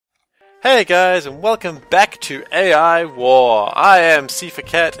Hey guys, and welcome back to AI War. I am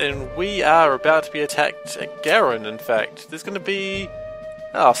SeiferKatt, and we are about to be attacked again. In fact, there's going to be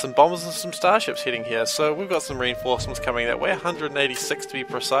some bombers and some starships heading here. So we've got some reinforcements coming that way, 186 to be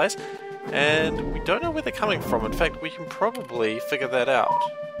precise, and we don't know where they're coming from. In fact, we can probably figure that out.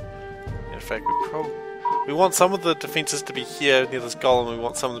 In fact, we want some of the defenses to be here near this golem. We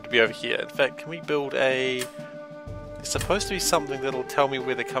want some of them to be over here. In fact, can we build a... There's supposed to be something that'll tell me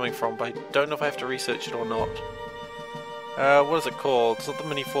where they're coming from, but I don't know if I have to research it or not. What is it called? It's not the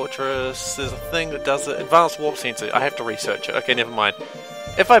mini fortress. There's a thing that does it. Advanced warp sensor. I have to research it. Okay, never mind.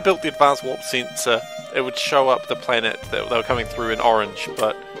 If I built the advanced warp sensor, it would show up the planet that they were coming through in orange,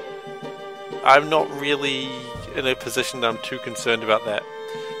 but I'm not really in a position that I'm too concerned about that.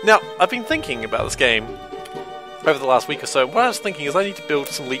 Now, I've been thinking about this game over the last week or so. What I was thinking is I need to build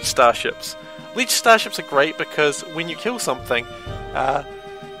some leech starships. Leech starships are great because when you kill something...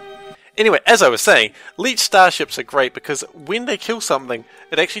 Anyway, as I was saying, leech starships are great because when they kill something,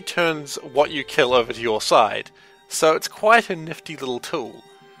 it actually turns what you kill over to your side. So it's quite a nifty little tool.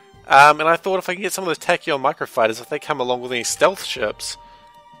 And I thought if I can get some of those tachyon microfighters, if they come along with any stealth ships,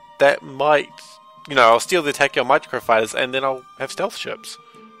 that might... You know, I'll steal the tachyon microfighters and then I'll have stealth ships.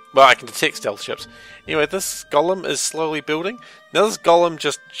 Well, I can detect stealth ships. Anyway, this golem is slowly building. Now this golem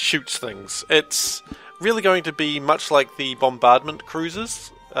just shoots things. It's really going to be much like the bombardment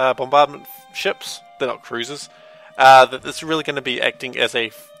cruisers, bombardment ships. They're not cruisers. That it's really going to be acting as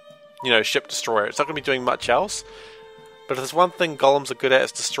a, ship destroyer. It's not going to be doing much else. But if there's one thing golems are good at,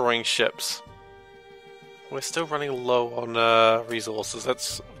 it's destroying ships. We're still running low on resources.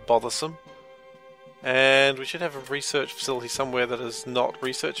 That's bothersome. And we should have a research facility somewhere that is not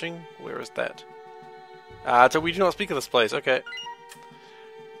researching. Where is that? So we do not speak of this place. Okay.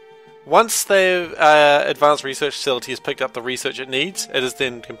 Once the advanced research facility has picked up the research it needs, it is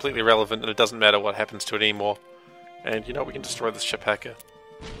then completely irrelevant and it doesn't matter what happens to it anymore. And we can destroy this ship hacker.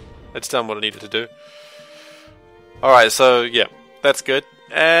 It's done what it needed to do. Alright, so yeah, that's good.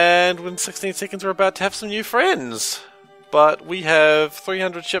 And within 16 seconds we're about to have some new friends. But we have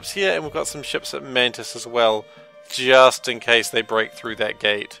 300 ships here, and we've got some ships at Mantis as well, just in case they break through that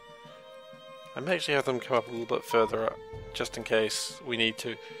gate. I may actually have them come up a little bit further up, just in case we need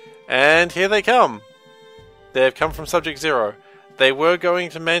to. And here they come! They've come from Subject Zero. They were going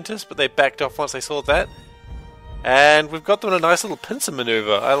to Mantis, but they backed off once they saw that. And we've got them in a nice little pincer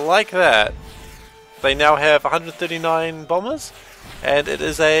maneuver. I like that. They now have 139 bombers, and it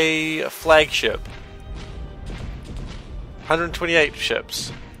is a flagship. 128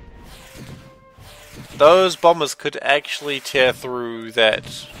 ships. Those bombers could actually tear through that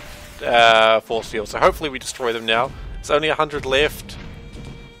force field, so hopefully we destroy them now. There's only 100 left.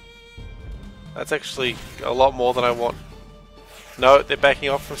 That's actually a lot more than I want. No, they're backing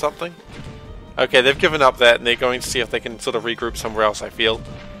off from something. Okay, they've given up that and they're going to see if they can sort of regroup somewhere else, I feel.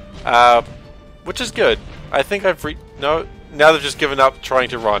 Which is good. I think no, now they've just given up trying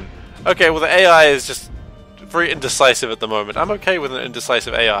to run. Okay, well the AI is just very indecisive at the moment. I'm okay with an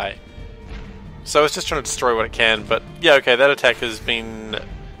indecisive AI. So it's just trying to destroy what it can, but yeah, okay, that attack has been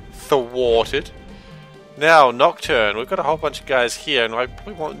thwarted. Now, Nocturne. We've got a whole bunch of guys here, and I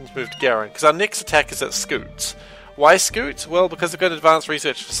probably want them to move to Garen, because our next attack is at Scoots. Why Scoots? Well, because they've got an advanced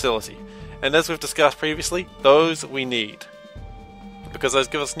research facility. And as we've discussed previously, those we need. Because those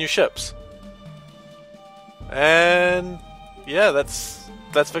give us new ships. And yeah, that's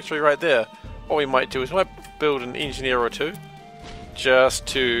victory right there. What we might do is we might build an engineer or two, just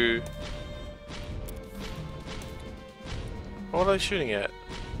to... What are they shooting at?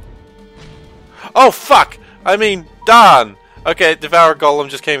 Oh fuck! I mean, darn! Okay, Devour Golem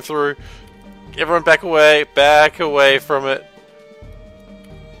just came through. Everyone back away from it.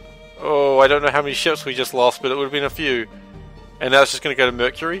 Oh, I don't know how many ships we just lost, but it would have been a few. And now it's just going to go to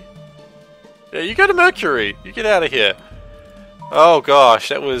Mercury? Yeah, you go to Mercury! You get out of here! Oh gosh,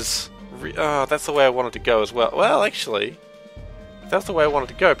 that was... Oh, that's the way I wanted to go as well. Well, actually, if that's the way I wanted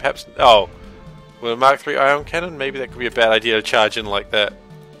to go, perhaps... Oh, with a Mark III ion cannon, maybe that could be a bad idea to charge in like that.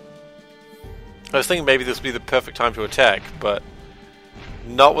 I was thinking maybe this would be the perfect time to attack, but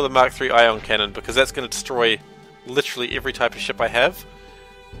not with a Mark III ion cannon, because that's going to destroy literally every type of ship I have.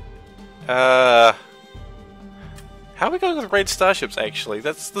 How are we going with raid starships, actually?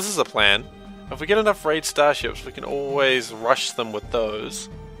 This is a plan. If we get enough raid starships, we can always rush them with those.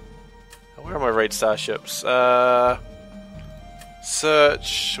 Where are my raid starships?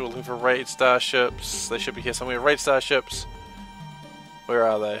 Search. We're looking for raid starships. They should be here somewhere. Raid starships. Where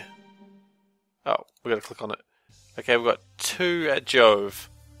are they? Oh, we gotta click on it. Okay, we've got 2 at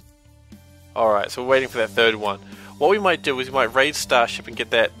Jove. Alright, so we're waiting for that third one. What we might do is we might raid Starship and get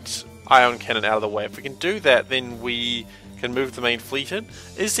that ion cannon out of the way. If we can do that, then we can move the main fleet in.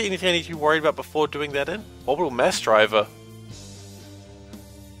 Is there anything I need to be worried about before doing that in? Orbital mass driver.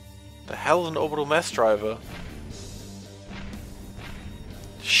 The hell is an orbital mass driver?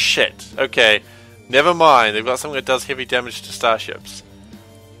 Shit. Okay. Never mind. They've got something that does heavy damage to starships.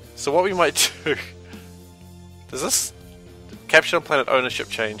 So what we might do... Does this... Capture on planet ownership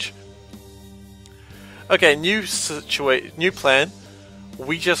change? Okay, new plan.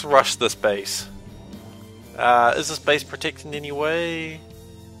 We just rush this base. Is this base protected in any way?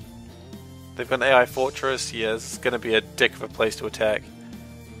 They've got an AI fortress. Yeah, this is going to be a dick of a place to attack.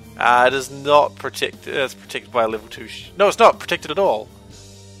 It is not protected. It's protected by a level 2. No, it's not protected at all.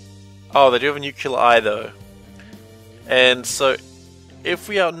 Oh, they do have a nuclear eye though. And so, if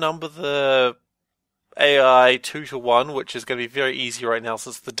we outnumber the AI 2 to 1, which is going to be very easy right now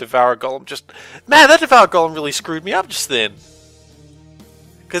since the Devour Golem just... Man, that Devour Golem really screwed me up just then.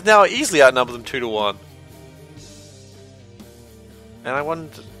 Because now I easily outnumber them 2 to 1. And I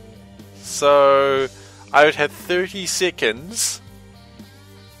wondered... So, I would have 30 seconds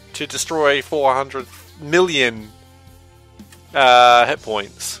to destroy 400 million hit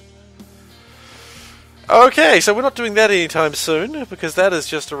points. Okay, so we're not doing that anytime soon, because that is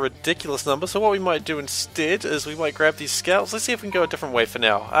just a ridiculous number. So what we might do instead is we might grab these scouts. Let's see if we can go a different way for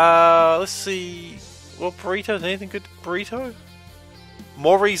now. Let's see... Well, Burrito, is anything good? Burrito?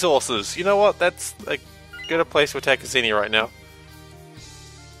 More resources. You know what? That's a good place to attack Xenia right now.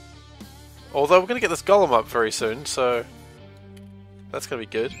 Although we're going to get this Golem up very soon, so... That's going to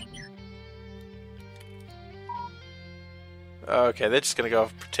be good. Okay, they're just going to go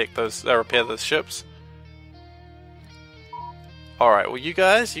protect those... repair those ships. Alright, well you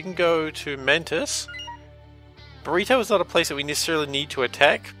guys, you can go to Mantis. Burrito is not a place that we necessarily need to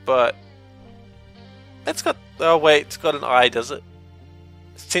attack, but... It's got... Oh wait, it's got an eye, does it?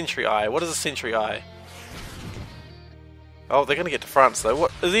 Sentry eye. What is a sentry eye? Oh, they're going to get to France though.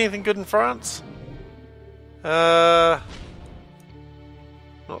 What? Is there anything good in France? Not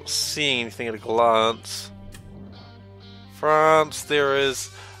seeing anything at a glance. France, there is...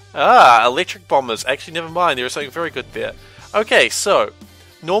 electric bombers. Actually, never mind, there is something very good there. Okay, so,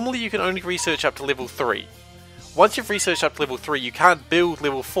 normally you can only research up to level 3. Once you've researched up to level 3, you can't build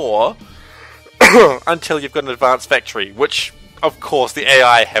level 4 until you've got an advanced factory, which, of course, the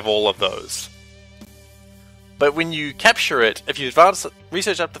AI have all of those. But when you capture it, if you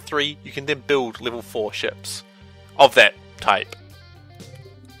research up to 3, you can then build level 4 ships of that type.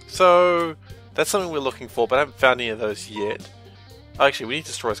 So, that's something we're looking for, but I haven't found any of those yet. Actually, we need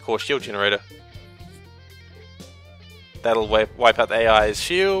to destroy his core shield generator. That'll wipe out the AI's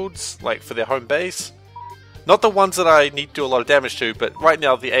shields, like for their home base. Not the ones that I need to do a lot of damage to, but right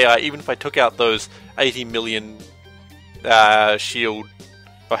now the AI, even if I took out those 80 million shield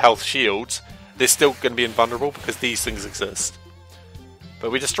or health shields, they're still going to be invulnerable because these things exist. But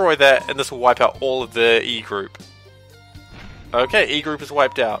we destroy that, and this will wipe out all of the E group. Okay, E group is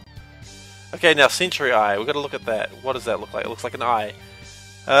wiped out. Okay, now Sentry Eye. We've got to look at that. What does that look like? It looks like an eye.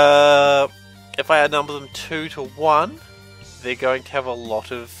 If I outnumber them 2 to 1, they're going to have a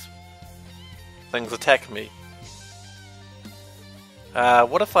lot of things attack me.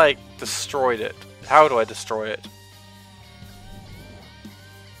 What if I destroyed it? How do I destroy it?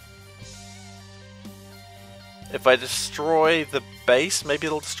 If I destroy the base, maybe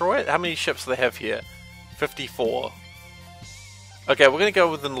it'll destroy it? How many ships do they have here? 54. Okay, we're going to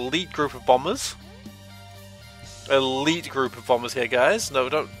go with an elite group of bombers. Elite group of bombers here, guys.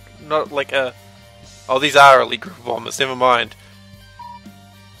 No, not like a... Oh, these are elite group of bombers, never mind.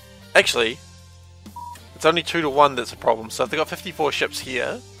 Actually, it's only 2 to 1 that's a problem. So if they've got 54 ships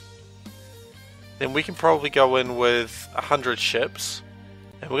here, then we can probably go in with 100 ships.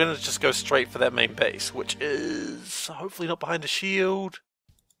 And we're going to just go straight for that main base, which is hopefully not behind a shield.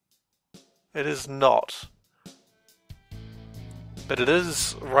 It is not. But it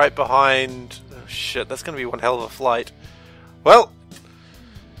is right behind... Oh shit, that's going to be one hell of a flight. Well,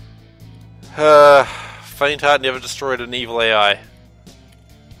 faint heart never destroyed an evil AI.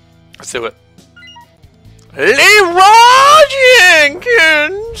 Let's do it. Leroy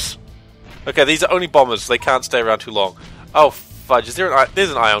Jenkins! Okay, these are only bombers. They can't stay around too long. Oh, fudge. Is there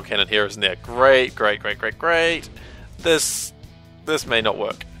there's an ion cannon here, isn't there? Great, great, great, great, great. This may not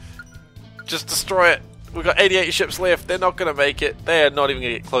work. Just destroy it. We've got 88 ships left. They're not going to make it. They are not even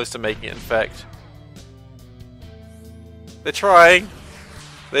going to get close to making it, in fact. They're trying.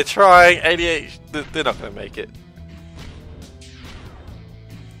 They're trying. 88. They're not going to make it.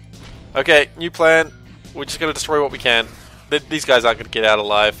 Okay, new plan. We're just going to destroy what we can. These guys aren't going to get out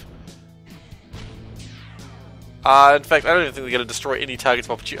alive. In fact, I don't even think they're going to destroy any targets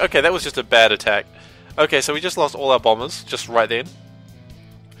of opportunity. Okay, that was just a bad attack. Okay, so we just lost all our bombers, just right then.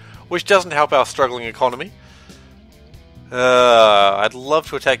 Which doesn't help our struggling economy. I'd love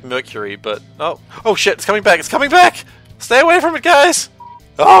to attack Mercury, but... Oh shit, it's coming back, it's coming back! Stay away from it, guys!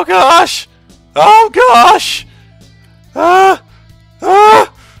 Oh gosh! Oh gosh! No!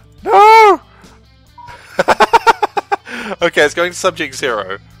 Okay, it's going to Subject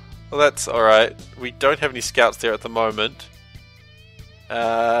 0. Well, that's alright. We don't have any scouts there at the moment.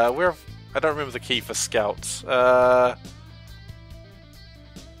 I don't remember the key for scouts.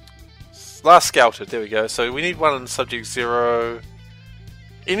 Last scouted, there we go. So we need one in Subject 0.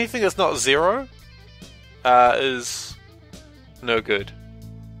 Anything that's not 0 is no good.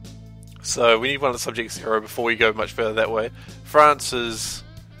 So we need one in Subject 0 before we go much further that way. France is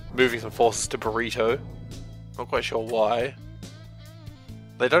moving some forces to Burrito. Not quite sure why.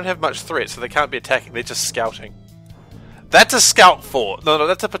 They don't have much threat, so they can't be attacking, they're just scouting. That's a scout force! No,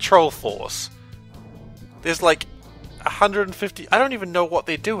 that's a patrol force. There's like 150... I don't even know what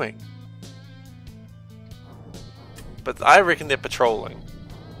they're doing. But I reckon they're patrolling.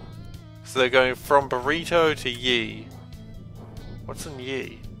 So they're going from Burrito to Yi. What's in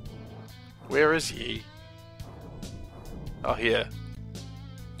Yi? Where is Yi? Oh, here.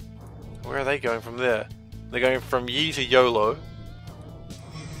 Where are they going from there? They're going from Yi to YOLO.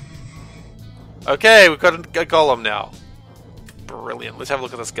 Okay, we've got a golem now. Brilliant. Let's have a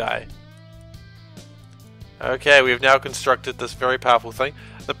look at this guy. Okay, we have now constructed this very powerful thing.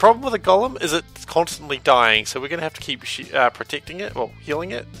 The problem with a golem is it's constantly dying, so we're going to have to keep protecting it, well,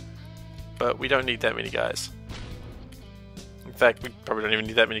 healing it. But we don't need that many guys. In fact, we probably don't even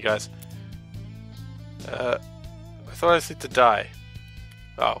need that many guys. I thought I said to die.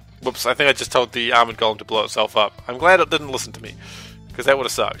 Oh, whoops, I think I just told the armored golem to blow itself up. I'm glad it didn't listen to me, because that would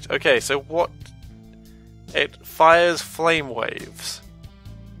have sucked. Okay, so what... It fires flame waves.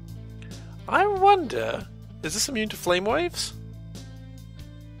 I wonder... Is this immune to flame waves?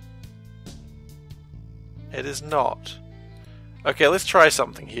 It is not. Okay, let's try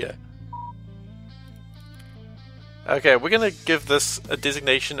something here. Okay, we're going to give this a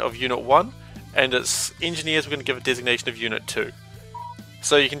designation of Unit 1, and its engineers we're going to give a designation of Unit 2.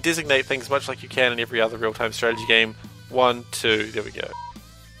 So you can designate things much like you can in every other real-time strategy game. 1, 2, there we go.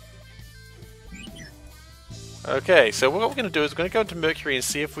 Okay, so what we're going to do is we're going to go into Mercury and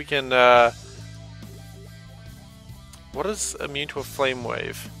see if we can... What is immune to a flame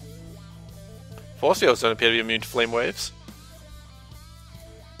wave? Force fields don't appear to be immune to flame waves.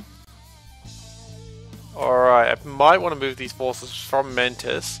 Alright, I might want to move these forces from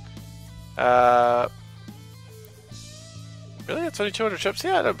Mantis. Really? It's only 200 ships?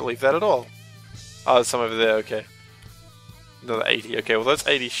 Yeah, I don't believe that at all. Oh, there's some over there, okay. Another 80. Okay, well those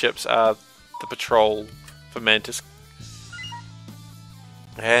 80 ships are the patrol for Mantis.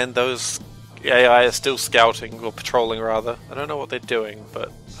 And those AI are still scouting, or patrolling rather. I don't know what they're doing,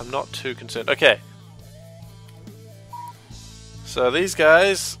 but I'm not too concerned. Okay. So these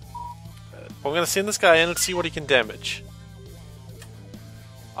guys... I'm going to send this guy in and see what he can damage.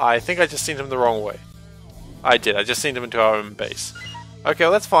 I think I just sent him the wrong way. I did, I just sent him into our own base. Okay,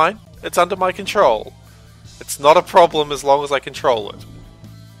 well that's fine. It's under my control. It's not a problem as long as I control it.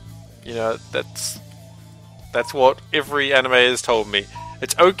 You know, that's what every anime has told me.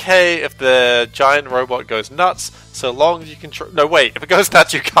 It's okay if the giant robot goes nuts, so long as you control... No, wait, if it goes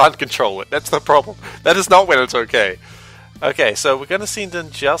nuts, you can't control it. That's the problem. That is not when it's okay. Okay, so we're going to send in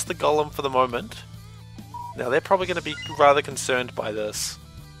just the golem for the moment. Now, they're probably going to be rather concerned by this.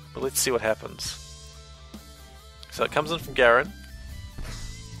 But let's see what happens. So it comes in from Garen.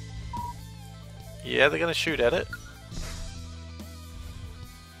 Yeah, they're going to shoot at it.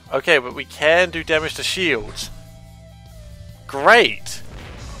 Okay, but we can do damage to shields. Great!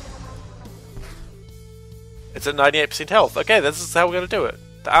 It's at 98% health. Okay, this is how we're going to do it.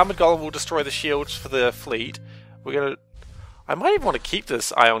 The armored golem will destroy the shields for the fleet. We're going to... I might even want to keep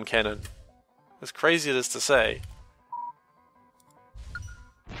this ion cannon. As crazy as it is to say.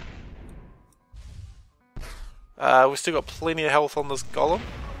 We've still got plenty of health on this golem.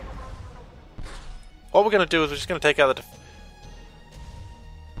 What we're going to do is we're just going to take out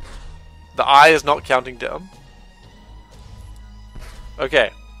the eye is not counting down.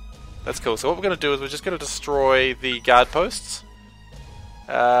 Okay. That's cool. So what we're going to do is we're just going to destroy the guard posts.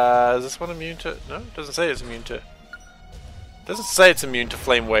 Is this one immune to... No, it doesn't say it's immune to... It doesn't say it's immune to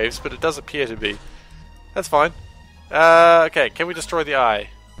flame waves, but it does appear to be. That's fine. Okay, can we destroy the eye?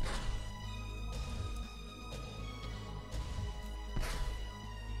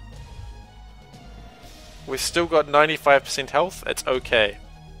 We've still got 95% health. It's okay.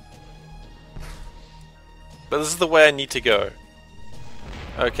 But this is the way I need to go.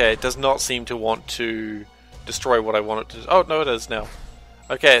 Okay, it does not seem to want to destroy what I want it to... Oh, no, it is now.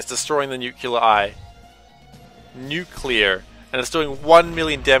 Okay, it's destroying the nuclear eye. Nuclear. And it's doing 1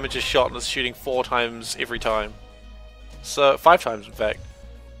 million damage a shot and it's shooting 4 times every time. So, 5 times in fact.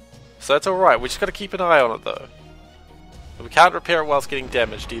 So that's alright, we just gotta keep an eye on it though. We can't repair it while it's getting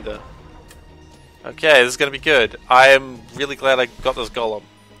damaged either. Okay, this is gonna be good. I am really glad I got this golem.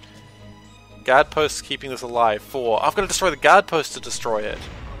 Guard posts keeping this alive. 4. I've got to destroy the guard post to destroy it.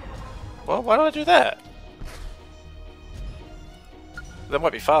 Well, why don't I do that? That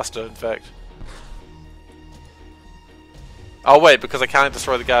might be faster, in fact. Oh wait, because I can't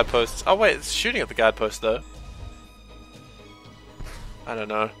destroy the guard posts. Oh wait, it's shooting at the guard post though. I don't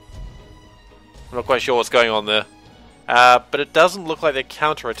know. I'm not quite sure what's going on there. But it doesn't look like they're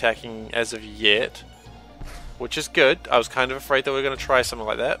counter-attacking as of yet. Which is good. I was kind of afraid that we were going to try something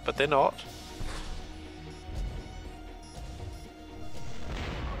like that, but they're not.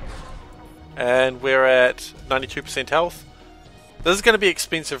 And we're at 92% health. This is going to be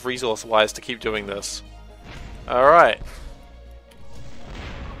expensive resource-wise to keep doing this. Alright.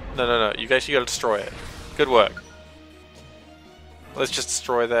 No. You guys, you gotta destroy it. Good work. Let's just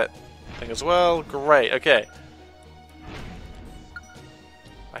destroy that thing as well. Great, okay.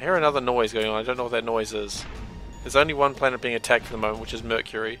 I hear another noise going on. I don't know what that noise is. There's only one planet being attacked at the moment, which is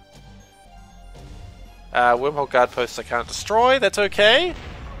Mercury. Wormhole guard posts I can't destroy. That's okay.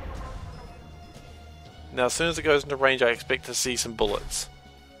 Now, as soon as it goes into range, I expect to see some bullets.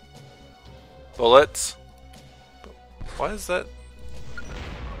 Bullets. Why is that?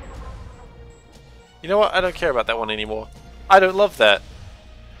 You know what? I don't care about that one anymore. I don't love that.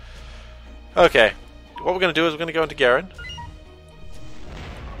 Okay. What we're going to do is we're going to go into Garen.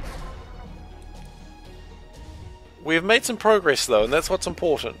 We've made some progress though, and that's what's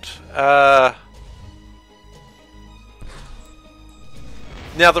important.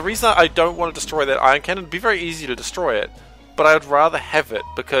 Now the reason I don't want to destroy that iron cannon, it'd be very easy to destroy it, but I would rather have it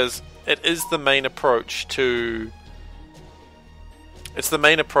because it is the main approach to... It's the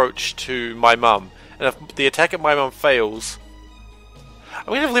main approach to my mum. And if the attack at my mum fails... I'm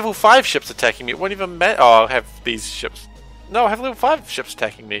going to have level 5 ships attacking me. It won't even matter. Oh, I'll have these ships. No, I have level 5 ships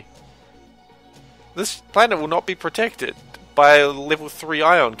attacking me. This planet will not be protected by a level 3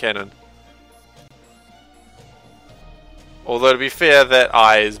 ion cannon. Although to be fair, that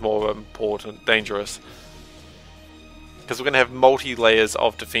eye is more important, dangerous. Because we're going to have multi-layers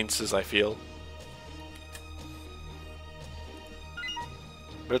of defences, I feel.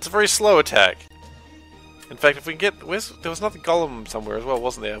 But it's a very slow attack. In fact, if we can get... there was another golem somewhere as well,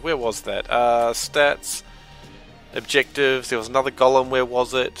 wasn't there? Where was that? Stats. Objectives. There was another golem. Where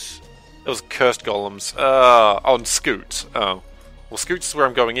was it? It was cursed golems. On Scoots. Oh. Well, Scoots is where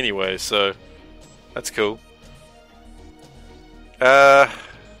I'm going anyway, so... That's cool. It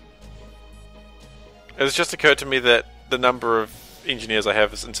has just occurred to me that the number of engineers I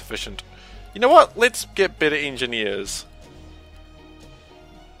have is insufficient. You know what? Let's get better engineers.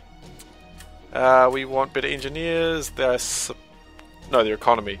 We want better engineers. They're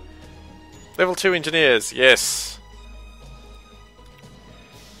economy. Level 2 engineers, yes.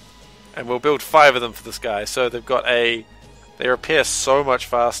 And we'll build 5 of them for this guy. So they've got a... They repair so much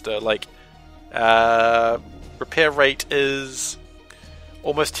faster. Like, repair rate is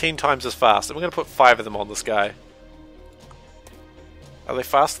almost 10 times as fast. And we're going to put 5 of them on this guy. Are they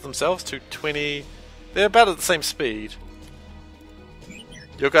faster themselves? 220. They're about at the same speed.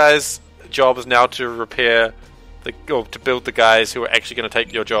 Your guys' job is now to repair or to build the guys who are actually going to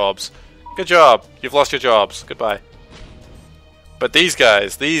take your jobs. Good job. You've lost your jobs. Goodbye. But these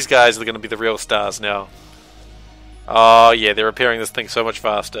guys are going to be the real stars now. Oh yeah, they're repairing this thing so much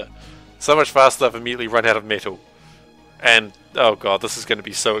faster. So much faster I've immediately run out of metal. And, oh god, this is going to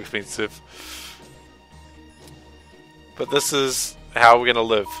be so expensive. But this is how we're going to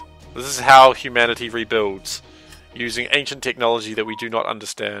live. This is how humanity rebuilds. Using ancient technology that we do not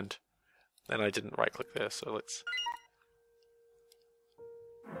understand. And I didn't right click there, so let's...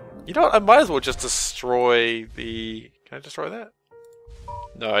 You know what, I might as well just destroy the... Can I destroy that?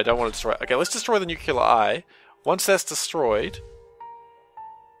 No, I don't want to destroy it. Okay, let's destroy the nuclear eye. Once that's destroyed...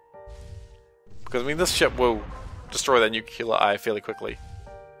 Because, I mean, this ship will destroy that nuclear eye fairly quickly.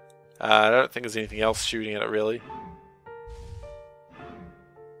 I don't think there's anything else shooting at it, really.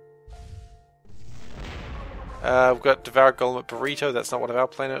 We've got Devoured Golem at Burrito. That's not one of our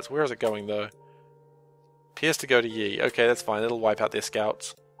planets. Where is it going, though? Appears to go to Yi. Okay, that's fine. It'll wipe out their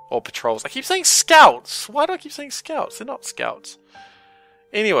scouts. Or patrols. I keep saying scouts! Why do I keep saying scouts? They're not scouts.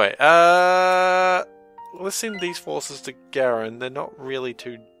 Anyway, let's send these forces to Garen. They're not really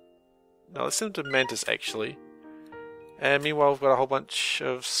too... No, let's send them to Mantis, actually. And meanwhile, we've got a whole bunch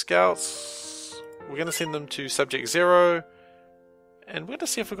of scouts. We're going to send them to Subject 0. And we're going to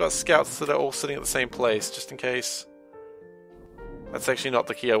see if we've got scouts that are all sitting at the same place, just in case. That's actually not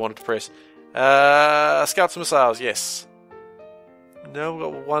the key I wanted to press. Scouts and missiles, yes. No, we've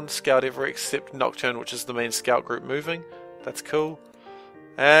got one scout ever except Nocturne, which is the main scout group moving. That's cool.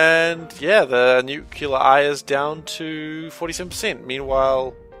 And yeah, the nuclear eye is down to 47%.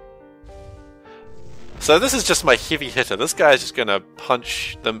 Meanwhile... So this is just my heavy hitter. This guy is just going to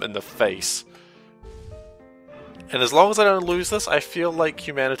punch them in the face. And as long as I don't lose this, I feel like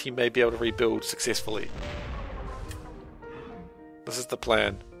humanity may be able to rebuild successfully. This is the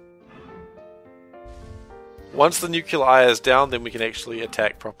plan. Once the nuclear eye is down, then we can actually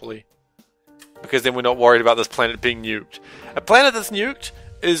attack properly. Because then we're not worried about this planet being nuked. A planet that's nuked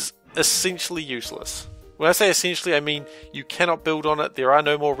is essentially useless. When I say essentially, I mean you cannot build on it, there are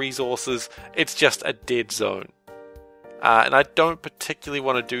no more resources, it's just a dead zone. And I don't particularly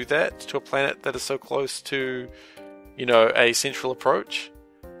want to do that to a planet that is so close to, you know, a central approach.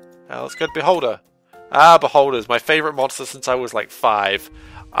 Let's go to Beholder. Beholders, my favourite monster since I was like 5.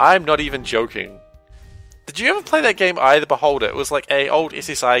 I'm not even joking. Did you ever play that game, The Beholder? It was like a old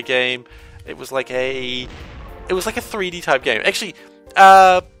SSI game. It was like a 3D type game. Actually,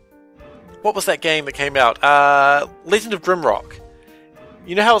 what was that game that came out? Legend of Grimrock.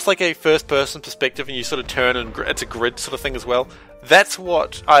 You know how it's like a first-person perspective and you sort of turn and it's a grid sort of thing as well? That's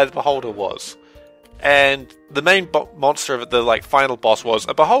what the Beholder was. And the main monster of it, the like final boss, was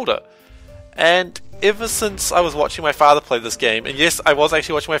a Beholder. And ever since I was watching my father play this game, and yes, I was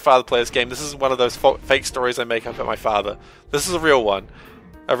actually watching my father play this game, this isn't one of those fake stories I make up about my father. This is a real one.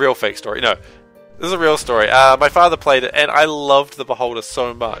 A real fake story. No, this is a real story. My father played it, and I loved the Beholder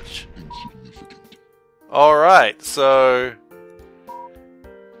so much. Alright, so...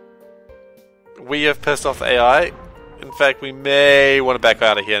 we have pissed off the AI. In fact, we may want to back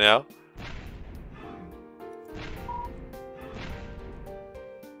out of here now.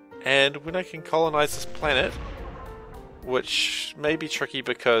 And when I can colonize this planet, which may be tricky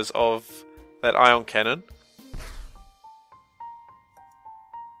because of that ion cannon.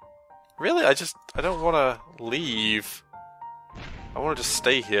 Really, I don't want to leave. I want to just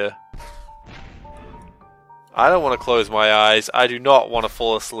stay here. I don't want to close my eyes. I do not want to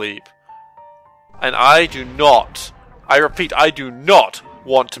fall asleep. And I do not, I repeat, I do not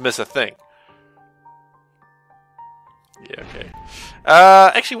want to miss a thing. Yeah, okay.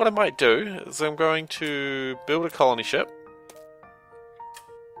 Actually, what I might do is I'm going to build a colony ship.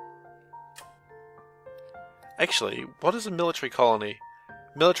 Actually, what is a military colony?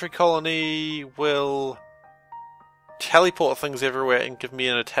 Military colony will teleport things everywhere and give me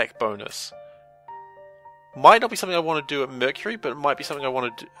an attack bonus. Might not be something I want to do at Mercury, but it might be something I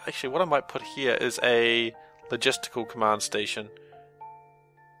want to do. Actually, what I might put here is a logistical command station,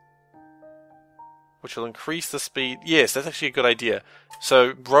 which will increase the speed. Yes, that's actually a good idea.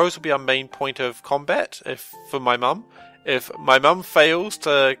 So Rose will be our main point of combat for my mum. If my mum fails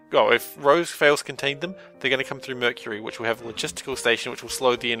to... if Rose fails to contain them, they're going to come through Mercury, which will have a logistical station which will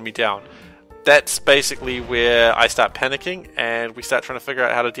slow the enemy down. That's basically where I start panicking and we start trying to figure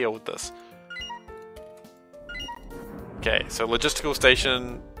out how to deal with this. Okay, so logistical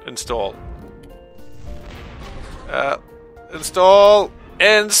station, install. Install!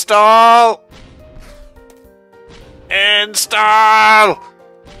 Install! Install!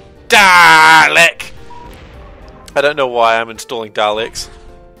 Dalek! I don't know why I'm installing Daleks.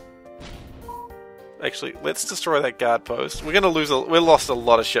 Actually, let's destroy that guard post. We're gonna lose we lost a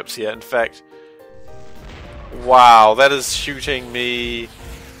lot of ships here, in fact. Wow, that is shooting me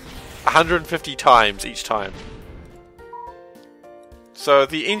 150 times each time. So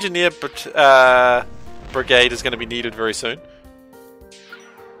the engineer brigade is going to be needed very soon.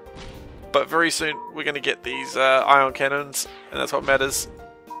 But very soon we're going to get these ion cannons, and that's what matters.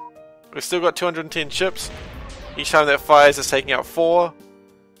 We've still got 210 ships. Each time that fires is taking out 4.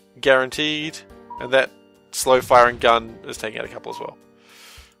 Guaranteed. And that slow firing gun is taking out a couple as well.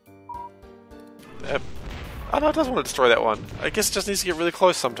 Oh no, it doesn't want to destroy that one. I guess it just needs to get really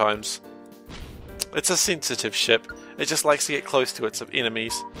close sometimes. It's a sensitive ship. It just likes to get close to its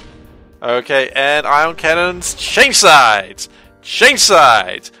enemies. Okay, and ion cannons, change sides! Change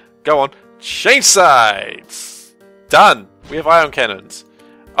sides! Go on, change sides! Done! We have ion cannons.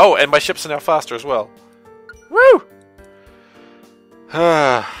 Oh, and my ships are now faster as well. Woo!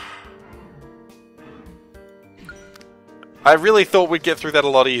 I really thought we'd get through that a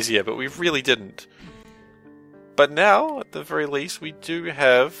lot easier, but we really didn't. But now, at the very least, we do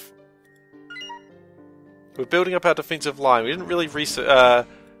have... We're building up our defensive line. We didn't really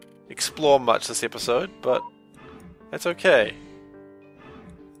explore much this episode, but That's okay.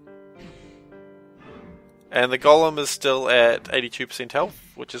 And the Golem is still at 82% health,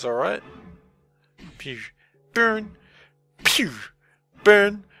 which is alright. Pew, burn, pew,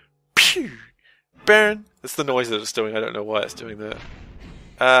 burn, pew, burn. That's the noise that it's doing. I don't know why it's doing that.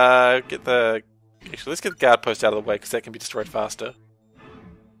 Actually, let's get the guard post out of the way, because that can be destroyed faster.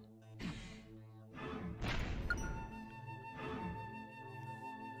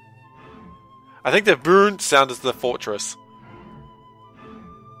 I think the burn sound is the fortress.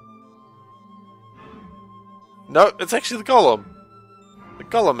 No, it's actually the Golem. The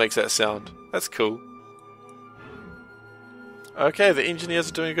Golem makes that sound. That's cool. Okay, the engineers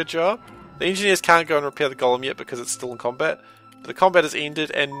are doing a good job. The engineers can't go and repair the Golem yet because it's still in combat. But the combat has ended,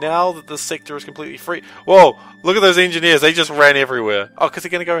 and now that the sector is completely free... Whoa! Look at those engineers, they just ran everywhere. Oh, because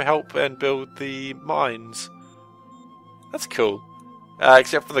they're going to go help and build the mines. That's cool.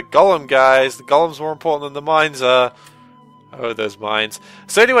 Except for the Golem guys. The Golem's more important than the mines are. Oh, those mines.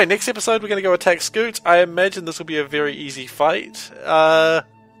 So anyway, next episode we're going to go attack Scoot. I imagine this will be a very easy fight.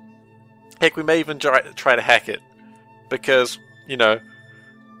 Heck, we may even try to hack it. Because, you know,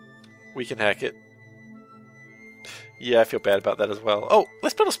 we can hack it. Yeah, I feel bad about that as well. Oh,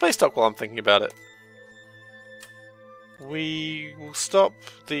 let's build a space dock while I'm thinking about it. We will stop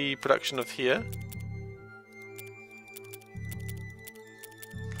the production of here.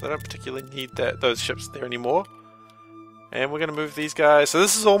 I don't particularly need those ships there anymore. And we're going to move these guys. So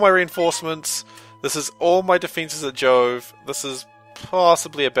this is all my reinforcements. This is all my defenses at Jove. This is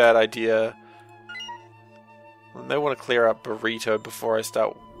possibly a bad idea. I may want to clear up Burrito before I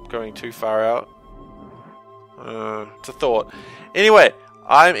start going too far out. It's a thought. Anyway,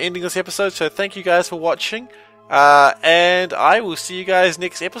 I'm ending this episode, so thank you guys for watching. And I will see you guys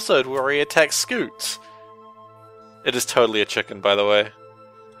next episode where we attack Scoots. It is totally a chicken, by the way.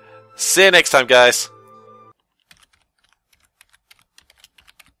 See you next time, guys.